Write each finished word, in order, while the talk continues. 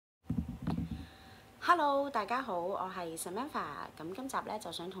Hello，大家好，我係 Samantha。咁今集咧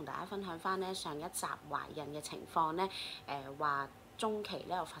就想同大家分享翻咧上一集懷孕嘅情況咧，話中期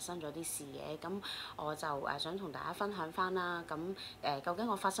咧又發生咗啲事嘅，咁我就想同大家分享翻啦。咁究竟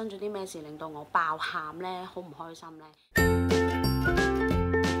我發生咗啲咩事令到我爆喊咧，好唔開心咧？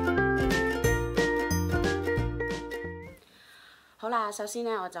好啦，首先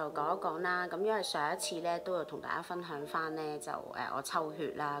咧我就講一講啦。咁因為上一次咧都有同大家分享翻咧，就我抽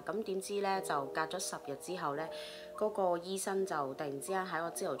血啦。咁點知咧就隔咗10日之後咧，嗰個醫生就突然之間喺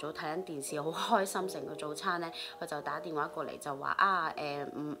我朝頭早睇緊電視，好開心成個早餐咧，佢就打電話過嚟就話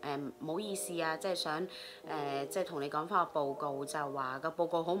唔好意思啊，即係想即係同你講翻個報告，就話個報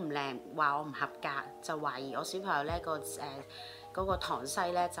告好唔靚，話我唔合格，就懷疑我小朋友咧嗰個唐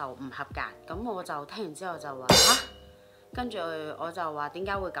篩咧就唔合格。咁我就聽完之後就話嚇。跟住我就話點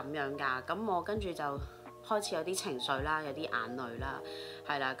解會咁樣㗎？咁我跟住就開始有啲情緒啦，有啲眼淚啦，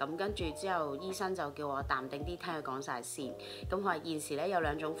係啦。咁跟住之後，醫生就叫我淡定啲，聽佢講晒先。咁佢話現時咧有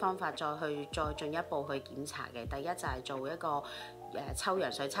2種方法再進一步去檢查嘅。第一就係做一個抽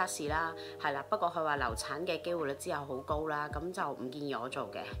羊水測試啦，係啦。不過佢話流產嘅機會率之後好高啦，咁就唔建議我做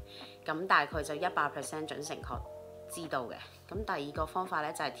嘅。咁大概就100% 準成確知道嘅。咁第二個方法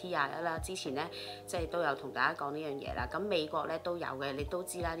咧就係 T21啦，之前咧即係都有同大家講呢樣嘢啦。咁美國咧都有嘅，你都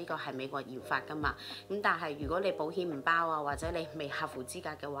知啦，呢個係美國研發噶嘛。咁但係如果你保險唔包啊，或者你未合乎資格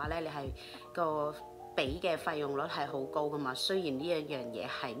嘅話咧，你係個俾嘅費用率係好高噶嘛。雖然呢樣嘢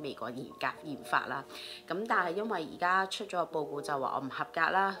係美國研發啦，咁但係因為而家出咗個報告就話我唔合格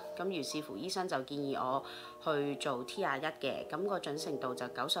啦，咁於是乎醫生就建議我去做 T21嘅，咁個準程度就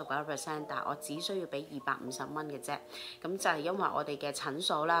99%，但係我只需要俾250蚊嘅啫。咁就係因為我哋嘅診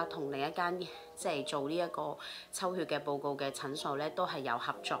所啦，同另一間即係做呢一個抽血嘅報告嘅診所咧，都係有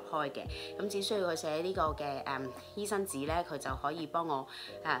合作開嘅。咁只需要佢寫呢個嘅醫生紙咧，佢就可以幫我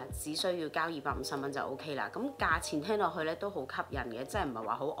只需要交250蚊就 OK 啦。咁價錢聽落去咧都好吸引嘅，即係唔係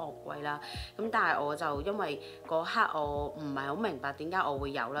話好昂貴啦。咁但係我就因為嗰刻我唔係好明白點解我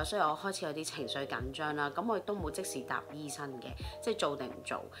會有啦，所以我開始有啲情緒緊張啦。咁我亦都冇即時答醫生嘅，即係做定唔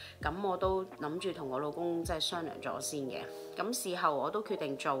做。咁我都諗住同我老公即係商量咗先嘅。咁事後我都決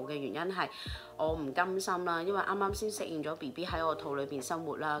定做嘅原因係我唔甘心啦，因為啱啱先適應咗 BB 喺我肚裏邊生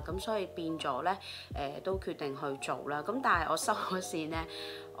活啦，咁所以變咗咧都決定去做啦。咁但係我收咗線咧，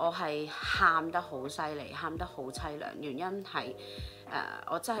我係喊得好犀利，喊得好凄涼，原因係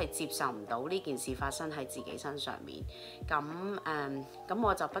我真係接受唔到呢件事發生喺自己身上面。咁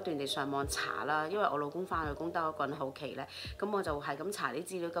我就不斷地上網查啦，因為我老公翻去工得一個人喺屋企咧，咁我就係咁查啲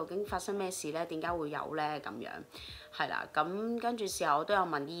資料，究竟發生咩事咧？點解會有咧？咁樣係啦。咁跟住事後我都有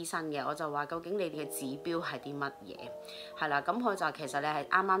問醫生嘅，我就話究竟你哋嘅指標係啲乜嘢？係啦，咁佢就其實你係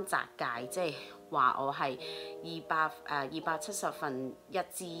啱啱擲界，即係話我係270分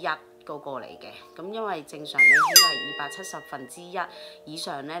之一。個嚟嘅，咁因為正常你應該係270分之一以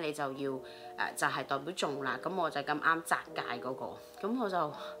上咧，你就要就係代表中啦。咁我就咁啱擲界嗰個，咁我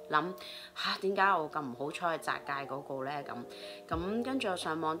就諗點解我咁唔好彩去擲界嗰個咧？咁跟住我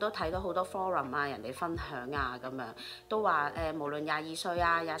上網都睇到好多 forum 啊，人哋分享啊咁樣，都話無論22歲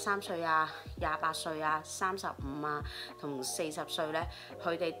啊、23歲啊、28歲啊、35啊同40歲咧，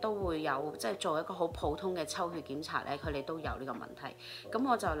佢哋都會有即係做一個好普通嘅抽血檢查咧，佢哋都有呢個問題。咁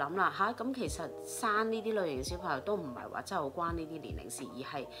我就諗啦。咁其實生呢啲類型小朋友都唔係話真係好關呢啲年齡事，而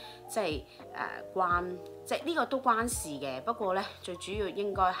係即係關即係呢個都關事嘅。不過咧，最主要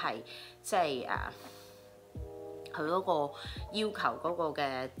應該係即係佢嗰個要求嗰個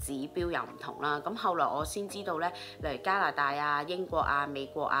嘅指標又唔同啦。咁後來我先知道咧，例如加拿大啊、英國啊、美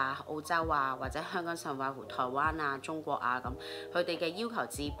國啊、澳洲啊，或者香港甚至乎台灣啊、中國啊咁，佢哋嘅要求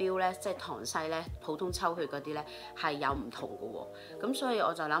指標咧，即係唐篩咧、普通抽血嗰啲咧係有唔同嘅喎。咁所以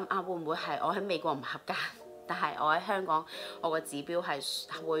我就諗會唔會係我喺美國唔合格？但係我喺香港，我個指標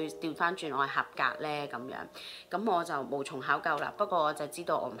係會調翻轉，我係合格咧咁樣，咁我就無從考究啦。不過我就知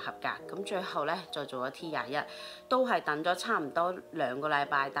道我唔合格，咁最後咧就做咗 T21，都係等咗差唔多2個禮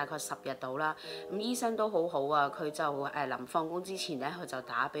拜，大概10日到啦。咁醫生都好好啊，佢就臨放工之前咧，佢就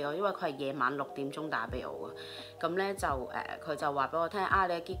打俾我，因為佢係夜晚6點鐘打俾我啊。咁咧就佢就話俾我聽你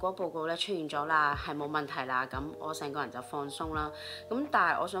嘅結果報告咧出現咗啦，係冇問題啦。咁我成個人就放鬆啦。咁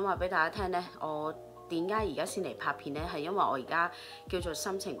但係我想話俾大家聽咧，我點解而家先嚟拍片呢？係因為我而家叫做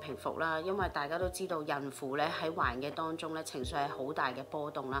心情平復啦。因為大家都知道孕婦咧喺懷孕嘅當中咧情緒係好大嘅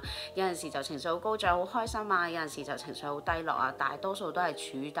波動啦。有陣時就情緒好高漲，好開心啊；有陣時就情緒好低落啊。大多數都係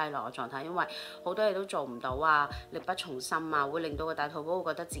處於低落嘅狀態，因為好多嘢都做唔到啊，力不從心啊，會令到個大肚婆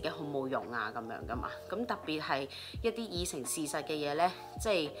會覺得自己好冇用啊咁樣噶嘛。咁特別係一啲已成事實嘅嘢咧，即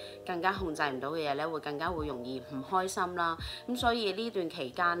係更加控制唔到嘅嘢咧，會更加會容易唔開心啦。咁所以呢段期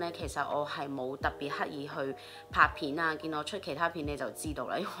間咧，其實我係冇特別刻意去拍片啊。見我出其他片你就知道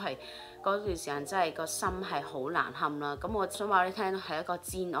啦，因為嗰段時間真係個心係好難堪啦。咁我想話你聽係一個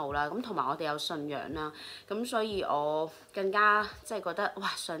煎熬啦。咁同埋我哋有信仰啦，咁所以我更加即係覺得哇，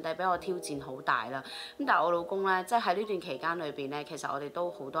上帝俾我挑戰好大啦。咁但係我老公咧，即係喺呢段期間裏邊咧，其實我哋都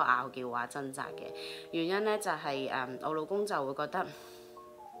好多拗撬啊、掙扎嘅原因咧，就係我老公就會覺得，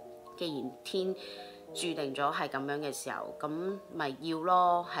既然天註定咗係咁樣嘅時候，咁咪要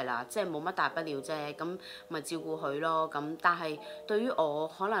咯，係啦，即係冇乜大不了啫，咁咪照顧佢咯。咁但係對於我，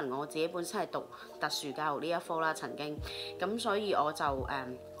可能我自己本身係讀特殊教育呢一科啦，曾經，咁所以我就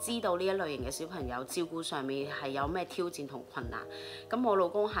知道呢一類型嘅小朋友照顧上面係有咩挑戰同困難。咁我老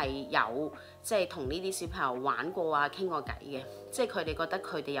公係有即係同呢啲小朋友玩過啊，傾過偈嘅，即係佢哋覺得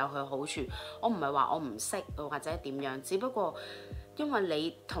佢哋有佢好處。我唔係話我唔識或者點樣，只不過因為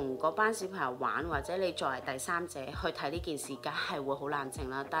你同嗰班小朋友玩，或者你作為第三者去睇呢件事，梗係會好冷靜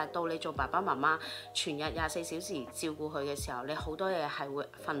啦。但係到你做爸爸媽媽，全日24小時照顧佢嘅時候，你好多嘢係會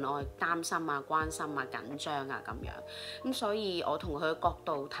分外擔心啊、關心啊、緊張啊咁樣。咁所以我同佢嘅角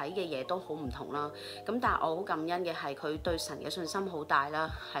度睇嘅嘢都好唔同啦。咁但係我好感恩嘅係佢對神嘅信心好大啦，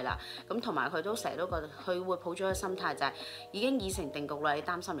係啦。咁同埋佢都成日都覺得佢會抱咗個心態就係已經已成定局啦，你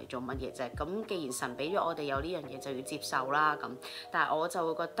擔心嚟做乜嘢啫？咁既然神俾咗我哋有呢樣嘢，就要接受啦咁。但係我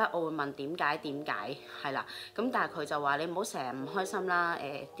就會覺得，我會問點解係啦。咁但係佢就話你唔好成日唔開心啦，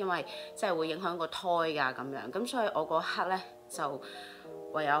因為即係會影響個胎㗎咁樣。咁所以我嗰刻咧就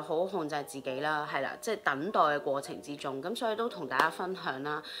唯有好控制自己啦，係啦，即係等待嘅過程之中。咁所以都同大家分享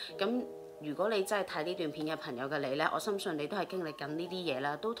啦。咁如果你真係睇呢段片嘅朋友嘅你咧，我深信你都係經歷緊呢啲嘢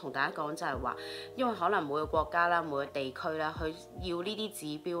啦。都同大家講就係話，因為可能每個國家啦、每個地區啦，佢要呢啲指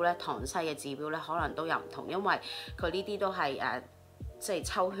標咧、唐篩嘅指標咧，可能都有唔同，因為佢呢啲都係即係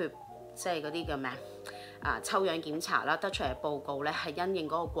抽血，即係嗰啲叫咩抽樣檢查啦，得出嚟報告咧係因應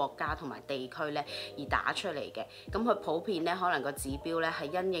嗰個國家同埋地區咧而打出嚟嘅。咁佢普遍咧可能個指標咧係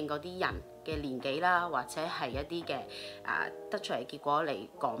因應嗰啲人嘅年紀啦，或者係一啲嘅得出嚟結果嚟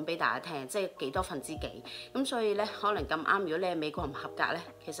講俾大家聽，即係幾多分之幾。咁所以咧可能咁啱，如果你係美國唔合格咧，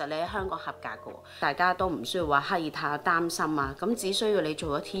其實你喺香港合格嘅喎。大家都唔需要話刻意太擔心啊。咁只需要你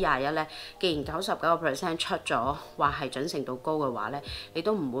做咗 T21咧，既然99% 出咗話係準程度高嘅話咧，你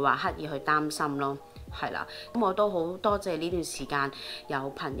都唔會話刻意去擔心咯。係啦，咁我都好多謝呢段時間有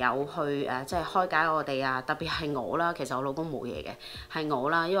朋友去即係開解我哋啊，特別係我啦，其實我老公冇嘢嘅，係我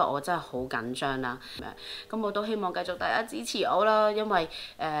啦，因為我真係好緊張啦。咁我都希望繼續大家支持我啦，因為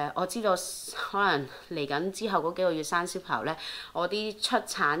我知道可能嚟緊之後嗰幾個月生小朋友咧，我啲出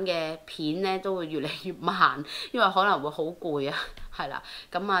產嘅片咧都會越嚟越慢，因為可能會好攰啊。係啦，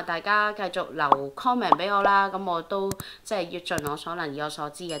咁啊大家繼續留 comment 俾我啦，咁我都即係要盡我所能，以我所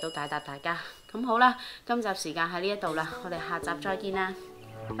知嘅都解答大家。咁好啦，今集時間喺呢一度啦，我哋下集再見啦，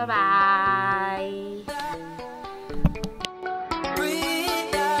拜拜。